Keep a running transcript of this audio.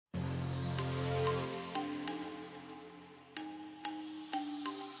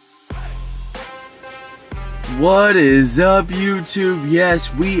What is up, YouTube?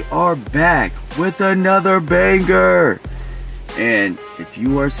 Yes, we are back with another banger. And if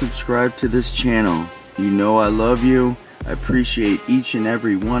you are subscribed to this channel, you know I love you. I appreciate each and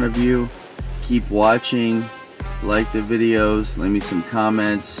every one of you. Keep watching, like the videos, leave me some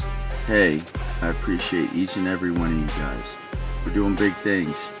comments. Hey, I appreciate each and every one of you guys. We're doing big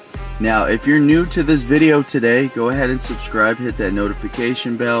things. Now, if you're new to this video today, go ahead and subscribe, hit that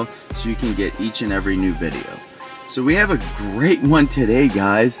notification bell so you can get each and every new video. So we have a great one today,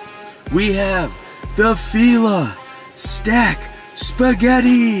 guys. We have the Fila Stack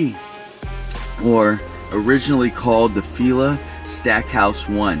Spaghetti, or originally called the Fila Stackhouse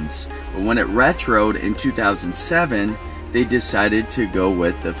ones. But when it retroed in 2007, they decided to go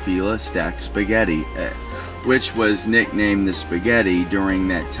with the Fila Stack Spaghetti, which was nicknamed the Spaghetti during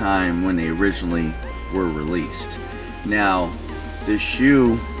that time when they originally were released. Now, the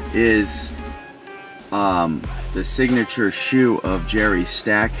shoe is the signature shoe of Jerry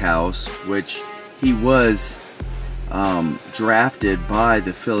Stackhouse, which he was drafted by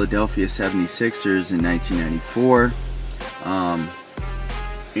the Philadelphia 76ers in 1994,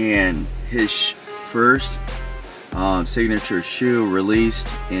 and his first signature shoe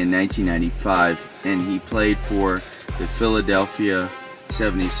released in 1995, and he played for the Philadelphia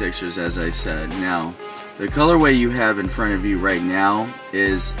 76ers, as I said. Now, the colorway you have in front of you right now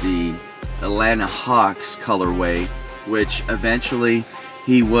is the Atlanta Hawks colorway, which eventually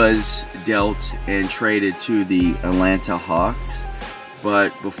he was dealt and traded to the Atlanta Hawks.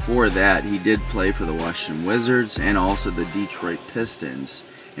 But before that, he did play for the Washington Wizards and also the Detroit Pistons.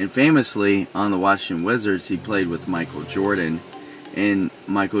 And famously, on the Washington Wizards, he played with Michael Jordan. And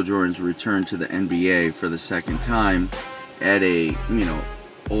Michael Jordan's return to the NBA for the second time at a,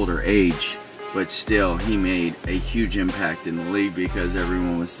 older age. But still, he made a huge impact in the league because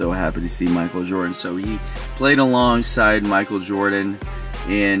everyone was so happy to see Michael Jordan. So he played alongside Michael Jordan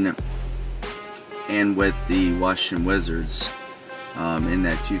and with the Washington Wizards in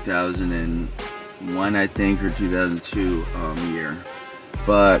that 2001, I think, or 2002 year.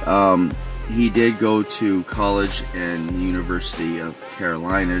 But he did go to college and the University of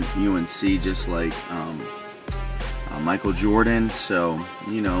Carolina, UNC, just like Michael Jordan. So,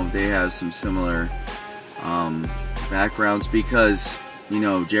 they have some similar backgrounds because,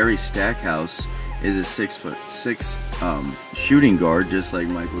 Jerry Stackhouse is a 6'6" shooting guard, just like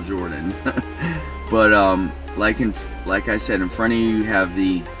Michael Jordan. But like I said, in front of you, you have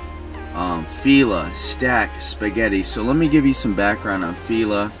the Fila Stack Spaghetti. So let me give you some background on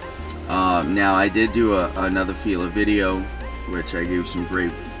Fila. Now, I did do another Fila video, which I gave some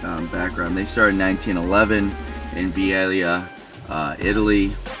great background. They started in 1911 in Biella,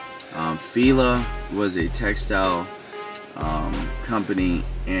 Italy. Fila was a textile company,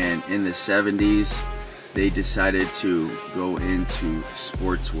 and in the 70s they decided to go into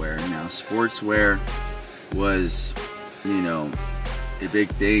sportswear. Now, sportswear was, a big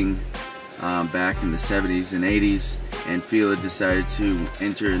thing back in the 70s and 80s, and Fila decided to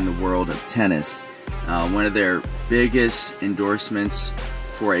enter in the world of tennis. One of their biggest endorsements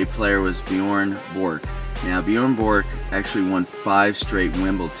for a player was Bjorn Borg. Now, Bjorn Borg actually won 5 straight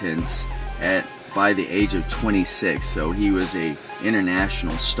Wimbledons by the age of 26, so he was a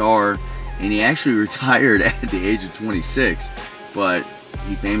international star, and he actually retired at the age of 26, but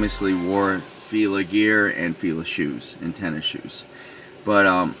he famously wore Fila gear and Fila shoes and tennis shoes. But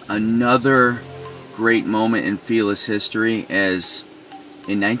another great moment in Fila's history is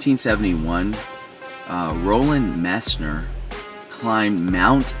in 1971, Roland Messner climbed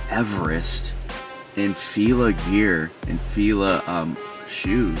Mount Everest in Fila gear and Fila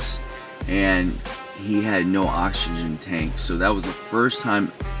shoes, and he had no oxygen tank. So that was the first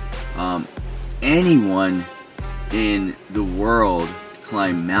time anyone in the world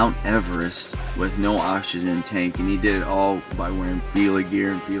climbed Mount Everest with no oxygen tank, and he did it all by wearing Fila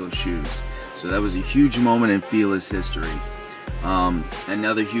gear and Fila shoes. So that was a huge moment in Fila's history.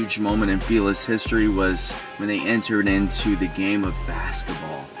 Another huge moment in Fila's history was when they entered into the game of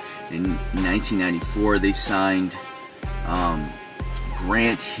basketball. In 1994, they signed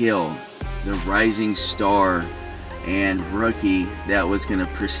Grant Hill, the rising star and rookie that was going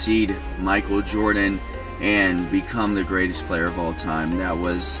to precede Michael Jordan and become the greatest player of all time. That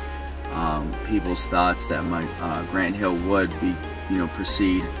was people's thoughts that Grant Hill would be,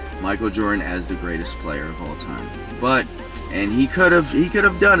 precede Michael Jordan as the greatest player of all time. And he could have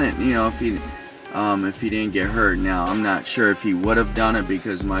done it, if he didn't get hurt. Now, I'm not sure if he would have done it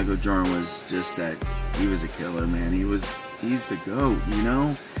because Michael Jordan was just that. He was a killer, man. He's the GOAT,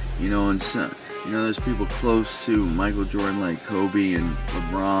 and so, there's people close to Michael Jordan like Kobe and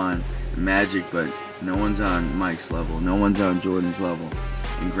LeBron and Magic, but No one's on Mike's level. No one's on Jordan's level.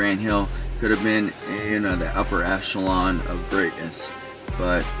 And Grant Hill could have been, you know, the upper echelon of greatness,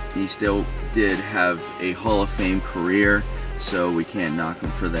 but he still did have a Hall of Fame career, so we can't knock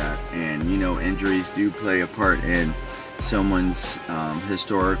him for that. And you know, injuries do play a part in someone's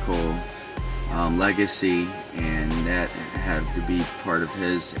historical legacy, and that had to be part of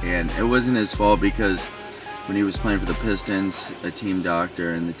his. And it wasn't his fault, because when he was playing for the Pistons, a team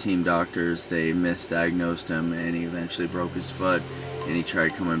doctor and the team doctors, they misdiagnosed him, and he eventually broke his foot, and he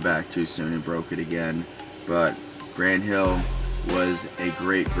tried coming back too soon and broke it again. But Grant Hill was a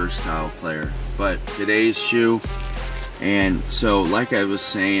great versatile player. But today's shoe, and so like I was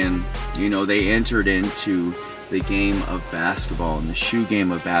saying, you know, they entered into the game of basketball, and the shoe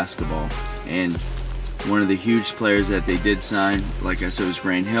game of basketball, and one of the huge players that they did sign, like I said, was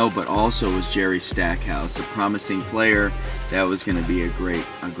Grant Hill, but also was Jerry Stackhouse, a promising player that was going to be a great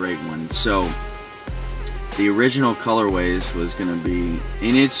one. So the original colorways was going to be,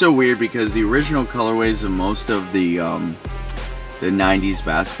 and it's so weird because the original colorways of most of the 90s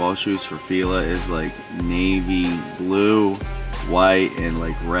basketball shoes for Fila is like navy blue, white, and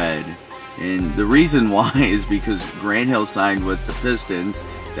like red. And the reason why is because Grant Hill signed with the Pistons,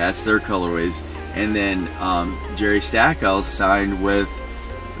 that's their colorways, and then Jerry Stackhouse signed with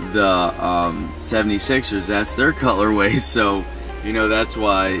the 76ers, that's their colorways. So you know, that's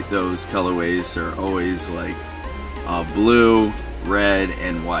why those colorways are always like blue, red,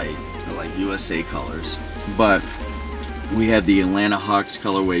 and white, like USA colors. But we have the Atlanta Hawks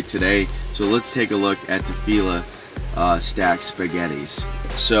colorway today, so let's take a look at the Fila Stack Spaghettis.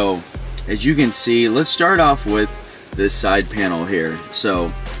 So as you can see, let's start off with this side panel here.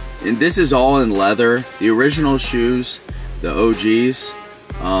 So, and this is all in leather. The original shoes, the OGs,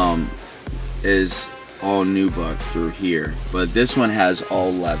 is all nubuck through here, but this one has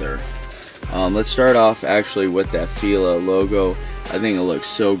all leather. Let's start off actually with that Fila logo. I think it looks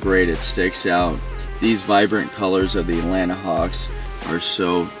so great, it sticks out. These vibrant colors of the Atlanta Hawks are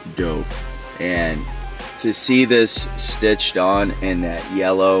so dope, and to see this stitched on in that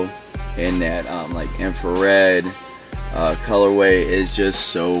yellow and that like infrared colorway is just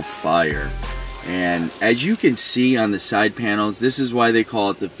so fire. And as you can see on the side panels, this is why they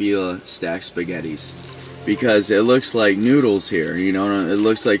call it the Fila Stack Spaghettis, because it looks like noodles here, you know, it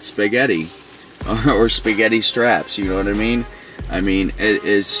looks like spaghetti or spaghetti straps, you know what I mean? I mean, it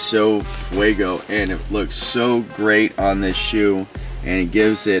is so fuego, and it looks so great on this shoe, and it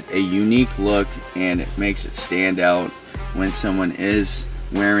gives it a unique look, and it makes it stand out when someone is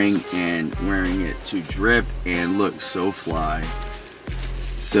wearing it to drip and look so fly.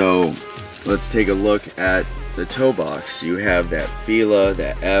 So let's take a look at the toe box. You have that Fila,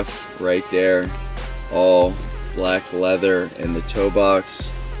 that F right there, all black leather in the toe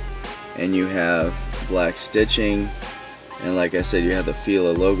box, and you have black stitching, and like I said, you have the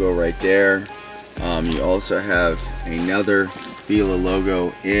Fila logo right there. You also have another Fila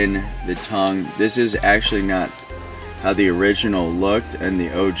logo in the tongue. This is actually not how the original looked in the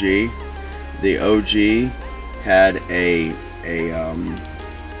OG. The OG had a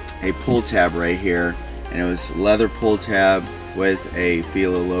pull tab right here, and it was leather pull tab with a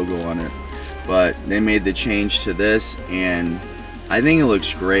Fila logo on it. But they made the change to this, and I think it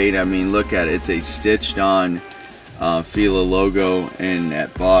looks great. I mean, look at it, it's a stitched on Fila logo in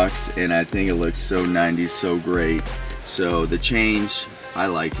that box, and I think it looks so 90s, so great. So the change, I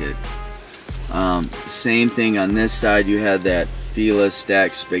like it. Same thing on this side, you had that Fila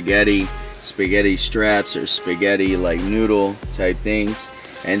Stack Spaghetti straps, or spaghetti like noodle type things,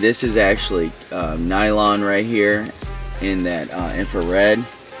 and this is actually nylon right here in that infrared,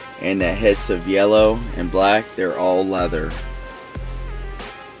 and that hits of yellow and black, they're all leather.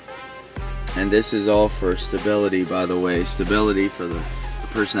 And this is all for stability, by the way, stability for the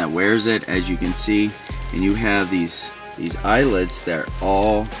person that wears it, as you can see. And you have these eyelets that are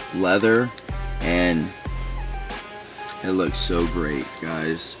all leather, and it looks so great,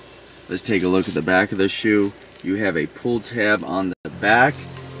 guys. Let's take a look at the back of the shoe. You have a pull tab on the back.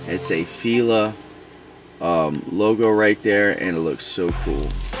 It's a Fila logo right there, and it looks so cool.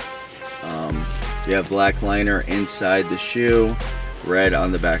 You have black liner inside the shoe, red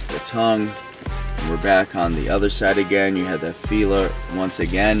on the back of the tongue. And we're back on the other side again. You have that Fila once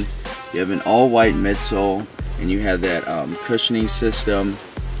again. You have an all white midsole, and you have that cushioning system,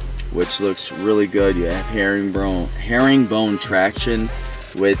 which looks really good. You have herringbone traction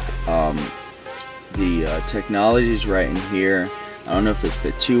with the technologies right in here. I don't know if it's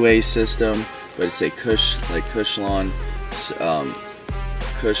the 2A system, but it's a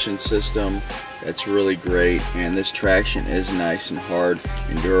cushion system That's really great, and this traction is nice and hard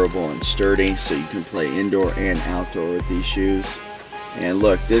and durable and sturdy, so you can play indoor and outdoor with these shoes. And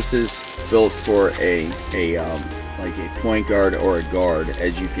look, this is built for like a point guard or a guard.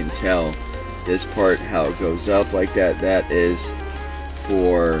 As you can tell, this part, how it goes up like that, that is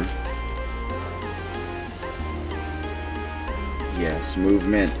for, yes,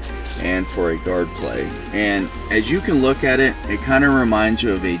 movement and for a guard play. And as you can look at it, it kind of reminds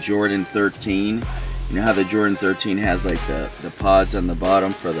you of a Jordan 13. You know how the Jordan 13 has like the pods on the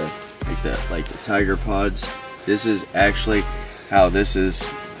bottom for the like the tiger pods? This is actually how this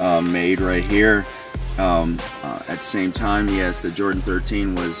is made right here. At the same time, yes, the Jordan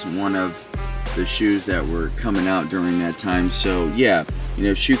 13 was one of the shoes that were coming out during that time. So yeah, you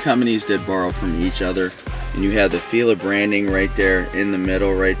know, shoe companies did borrow from each other. And you have the Fila branding right there in the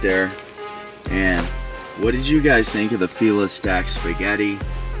middle right there. And what did you guys think of the Fila Stack Spaghetti?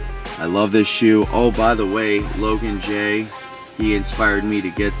 I love this shoe. Oh, by the way, Logan J, he inspired me to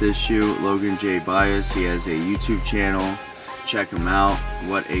get this shoe. Logan J Bias, he has a YouTube channel. Check him out.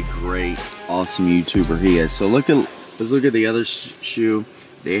 What a great, awesome YouTuber he is. So let's look at the other shoe.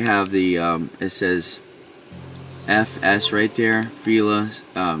 They have the it says FS right there, Fila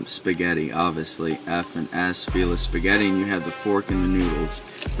Spaghetti, obviously F and S, Fila Spaghetti, and you have the fork and the noodles,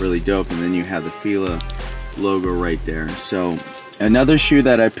 really dope. And then you have the Fila logo right there. So another shoe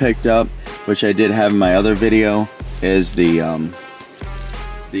that I picked up, which I did have in my other video, is the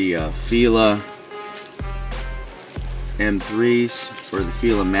Fila M3s, or the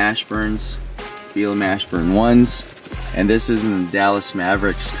Fila Mashburns, Fila Mashburn 1s, and this is in the Dallas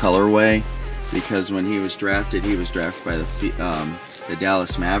Mavericks colorway, because when he was drafted by the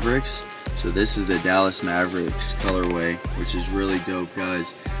Dallas Mavericks. So this is the Dallas Mavericks colorway, which is really dope,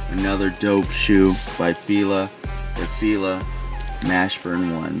 guys. Another dope shoe by Fila, the Fila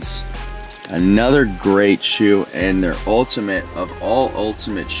Mashburn 1s. Another great shoe, and their ultimate of all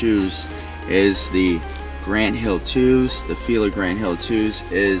ultimate shoes is the Grant Hill 2s. The Fila Grant Hill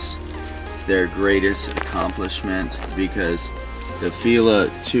 2s is their greatest accomplishment, because the Fila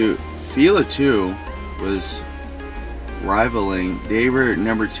 2 was rivaling, they were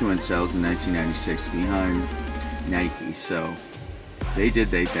number 2 in sales in 1996 behind Nike, so they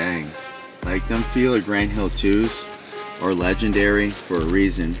did their thing. Like, them Fila Grant Hill 2s are legendary for a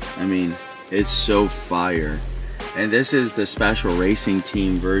reason. I mean, it's so fire. And this is the special racing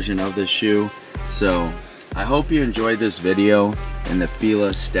team version of the shoe. So I hope you enjoyed this video and the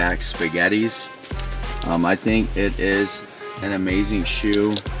Fila Stack Spaghettis. I think it is an amazing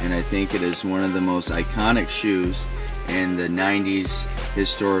shoe, and I think it is one of the most iconic shoes in the 90s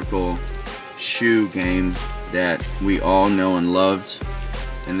historical shoe game that we all know and loved.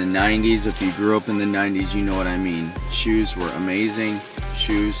 In the 90s, if you grew up in the 90s, you know what I mean. Shoes were amazing.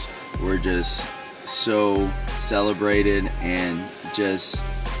 Shoes were just so celebrated, and just,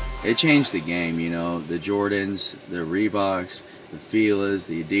 it changed the game, you know. The Jordans, the Reeboks, the Filas,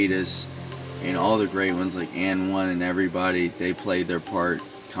 the Adidas, and all the great ones like And1 and everybody, they played their part.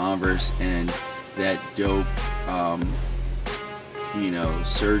 Converse and that dope, you know,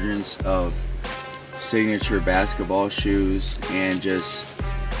 surgence of signature basketball shoes, and just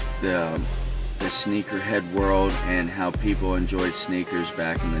the sneakerhead world and how people enjoyed sneakers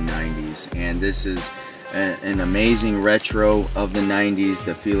back in the 90s. And this is an amazing retro of the 90s,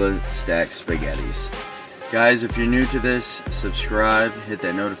 the Fila Stack Spaghettis. Guys, if you're new to this, subscribe, hit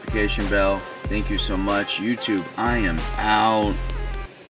that notification bell. Thank you so much. YouTube, I am out.